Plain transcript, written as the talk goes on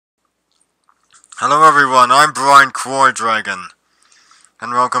Hello everyone, I'm Brian Croy Dragon,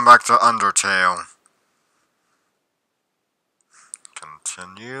 and welcome back to Undertale.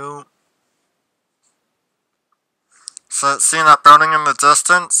 Continue. So, seeing that building in the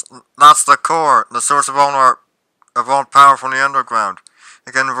distance? That's the core, the source of all power from the underground.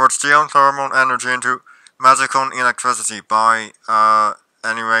 It can convert geothermal energy into magical electricity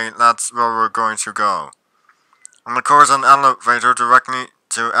anyway, that's where we're going to go. And the core is an elevator directly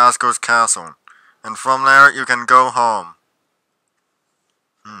to Asgo's castle, and from there you can go home.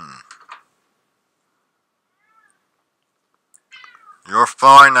 You're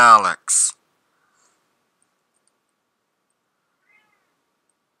fine, Alex.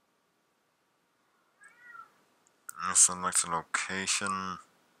 Select a location.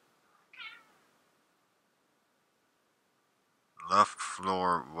 Left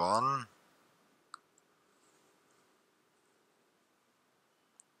floor 1.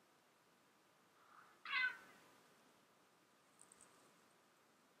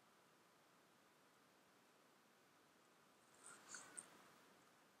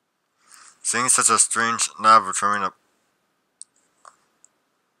 Seeing such a strange laboratory in a...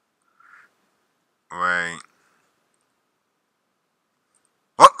 Wait.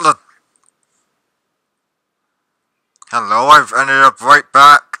 What the... Hello, I've ended up right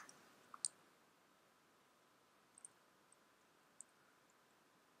back.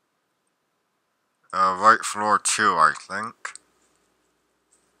 Right floor 2, I think.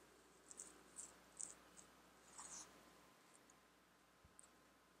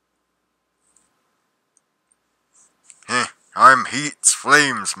 Heh, I'm Heat's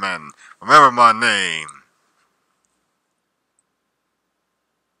Flamesman. Remember my name.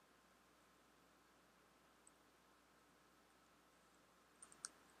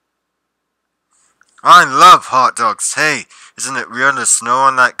 I love hot dogs. Hey, isn't it weird the snow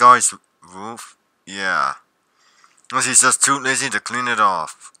on that guy's roof? Yeah. Unless he's just too lazy to clean it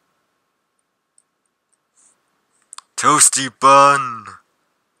off. Toasty bun.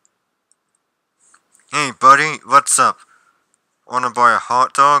 Hey, buddy, what's up? Wanna buy a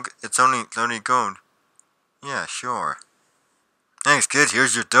hot dog? It's only 30 gold. Yeah, sure. Thanks, kid,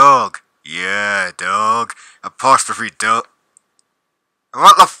 here's your dog. Yeah, dog. Apostrophe dog.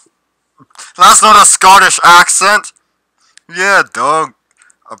 What the f... That's not a Scottish accent! Yeah, dog.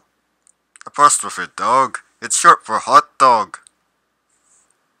 Apostrophe dog. It's short for hot dog.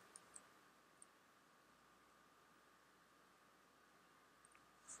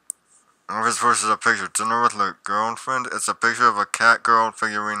 This versus a picture. Dinner with a girlfriend? It's a picture of a cat girl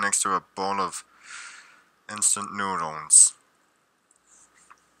figurine next to a bowl of instant noodles.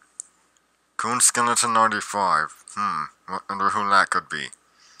 Coon Skeleton 95. Wonder who that could be.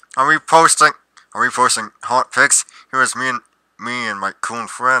 Are we posting hot pics? Here is me and my coon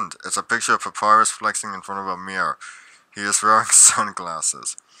friend. It's a picture of Papyrus flexing in front of a mirror. He is wearing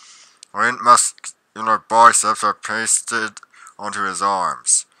sunglasses. Our muscular biceps are pasted onto his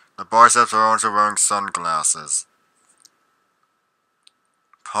arms. The biceps are also wearing sunglasses.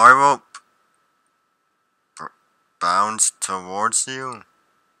 Pyro bounds towards you.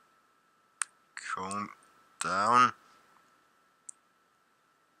 Cool down.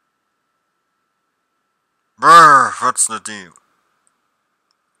 Brr, what's the deal?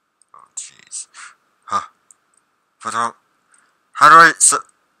 Oh, jeez. Huh. But, how do I...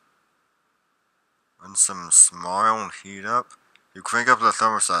 When some smile and heat up, you crank up the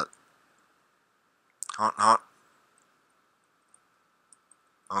thermostat. Hot.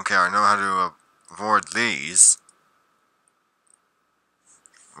 Okay, I know how to avoid these.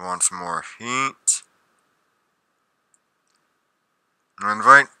 Want some more heat.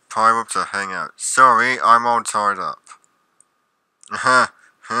 Invite Pyro to hang out. Sorry, I'm all tied up.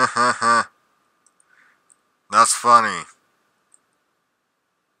 That's funny.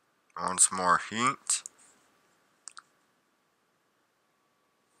 Want some more heat.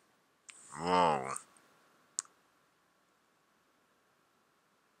 Whoa.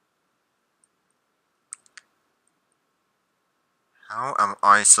 How am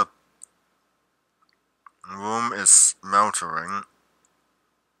I Room is smeltering.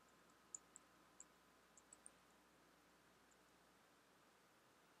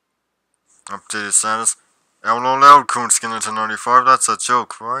 Updated status. LOL, Coon Skeleton 95, that's a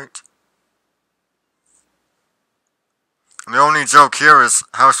joke, right? The only joke here is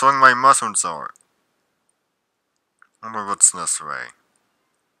how strong my muscles are. I wonder what's this way.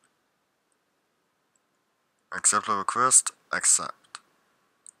 Accept the request? Accept.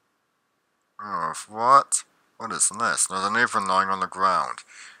 Oh, what? What is this? There's an apron lying on the ground.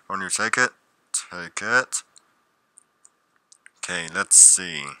 When you take it, take it. Okay, let's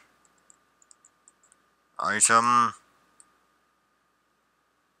see. Item.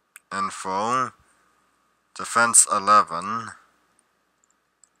 Info. Defense 11.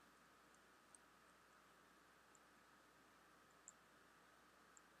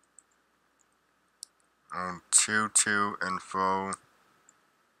 On 2 info.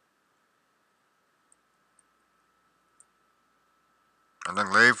 I think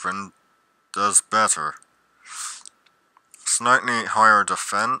Laverin does better. Slightly higher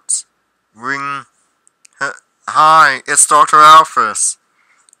defense. Ring. Hi, it's Dr. Alphys.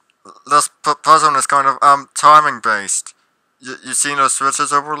 This puzzle is kind of timing based. You see those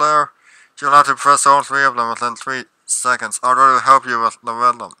switches over there? You'll have to press all 3 of them within 3 seconds. I'll try to help you with the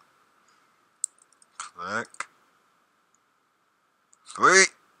rhythm. Click. 3.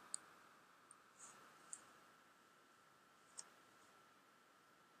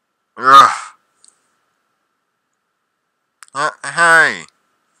 Ugh. Hey.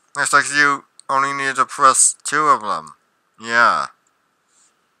 Looks like you only need to press 2 of them. Yeah.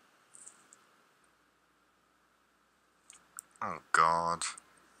 Oh god.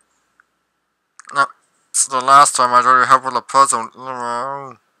 No, it's the last time I tried to help with a puzzle.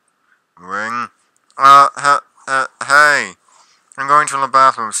 Ring. Hey. I'm going to the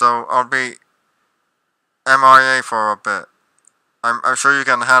bathroom, so I'll be MIA for a bit. I'm sure you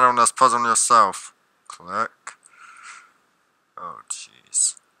can handle this puzzle yourself. Click. Oh,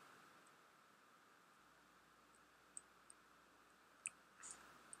 jeez.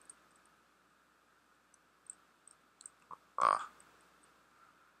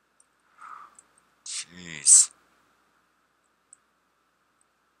 Jeez.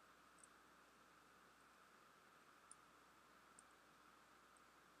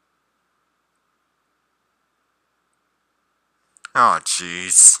 Oh,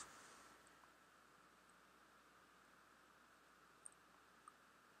 jeez.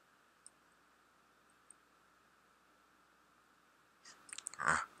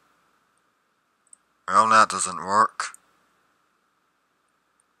 Well, that doesn't work.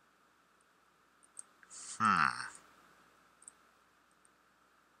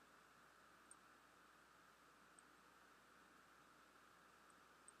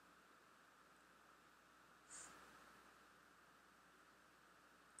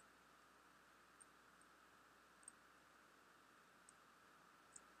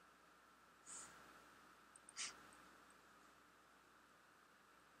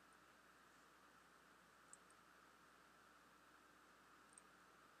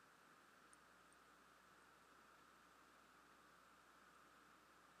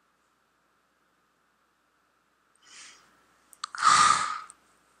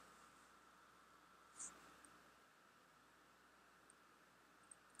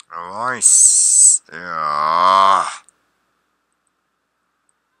 Nice. Yeah.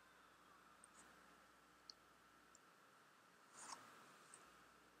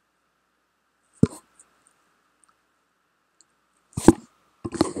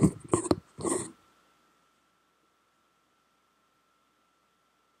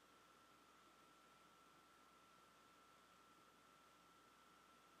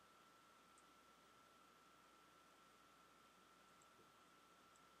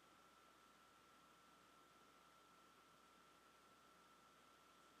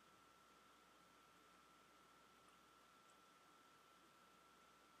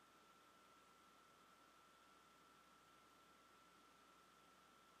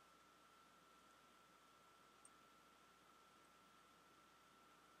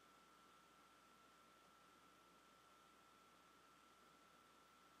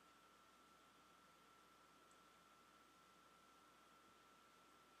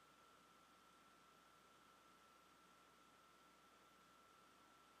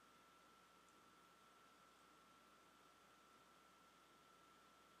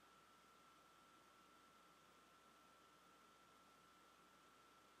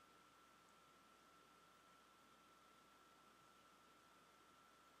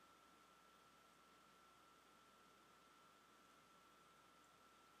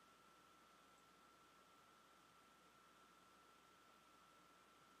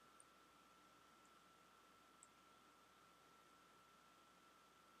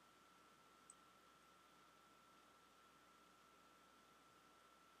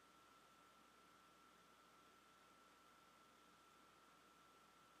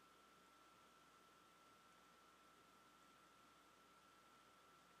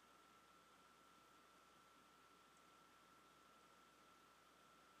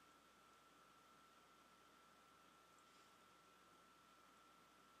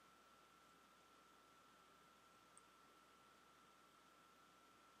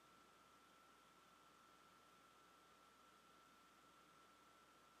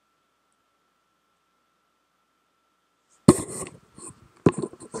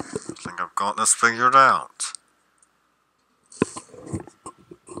 I've got this figured out.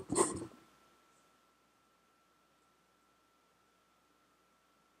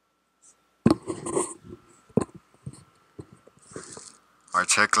 I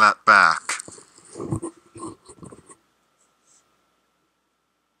take that back.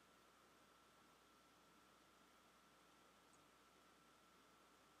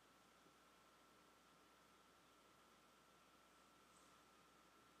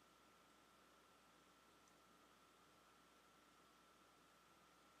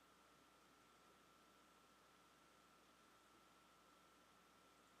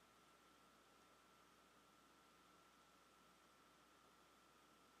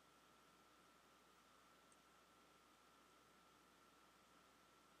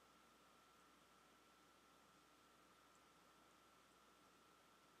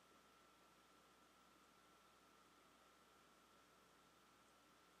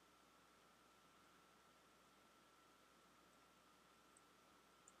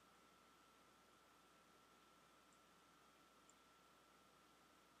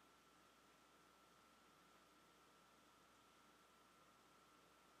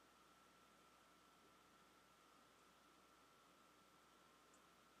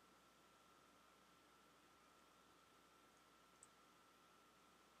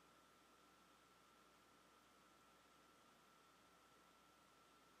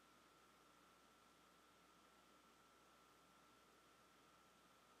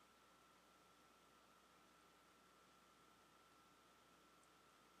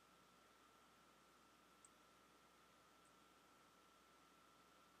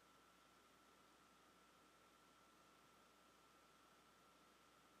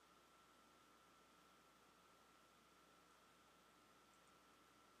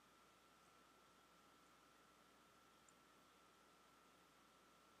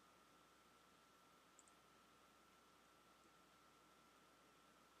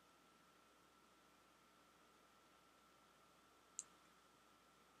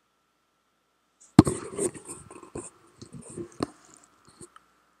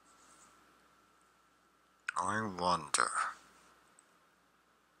 I wonder.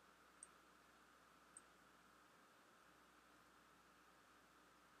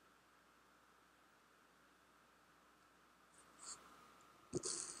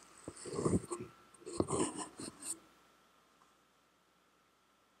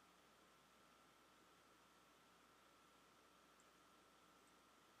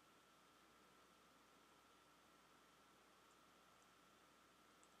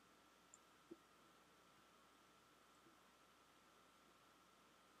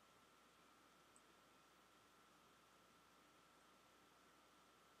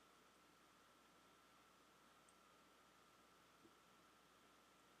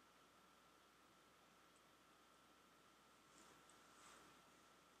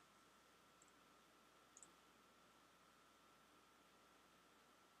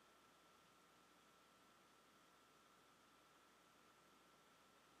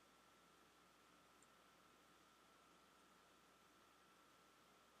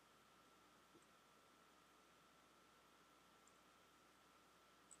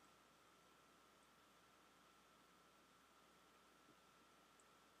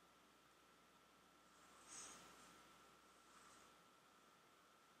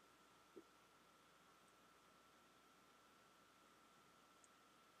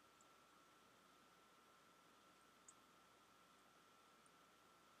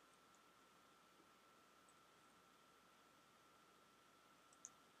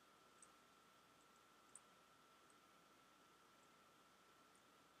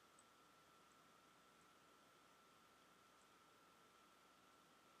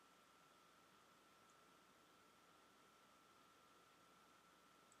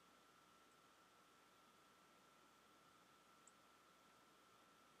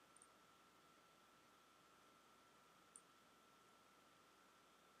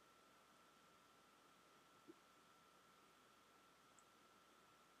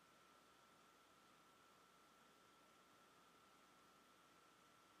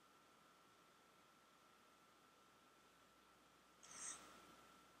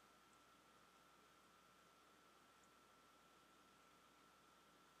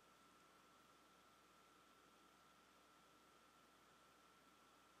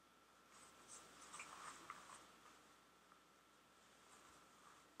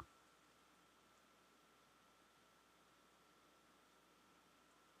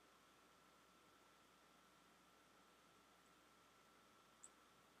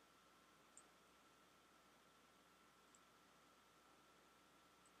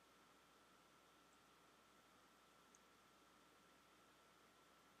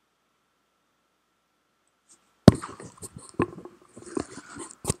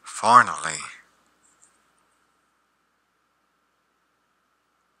 Finally.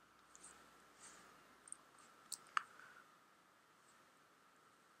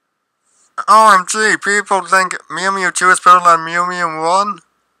 OMG, people think Mew Mew 2 is better than Mew Mew 1?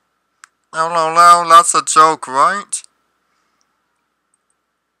 LOL, that's a joke, right?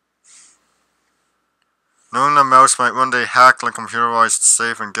 Knowing the mouse might one day hack the computerized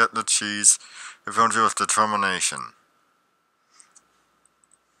safe and get the cheese if you do with determination.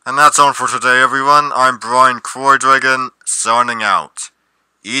 And that's all for today, everyone. I'm Brian Croydragon, signing out.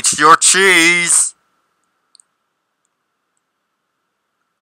 Eat your cheese!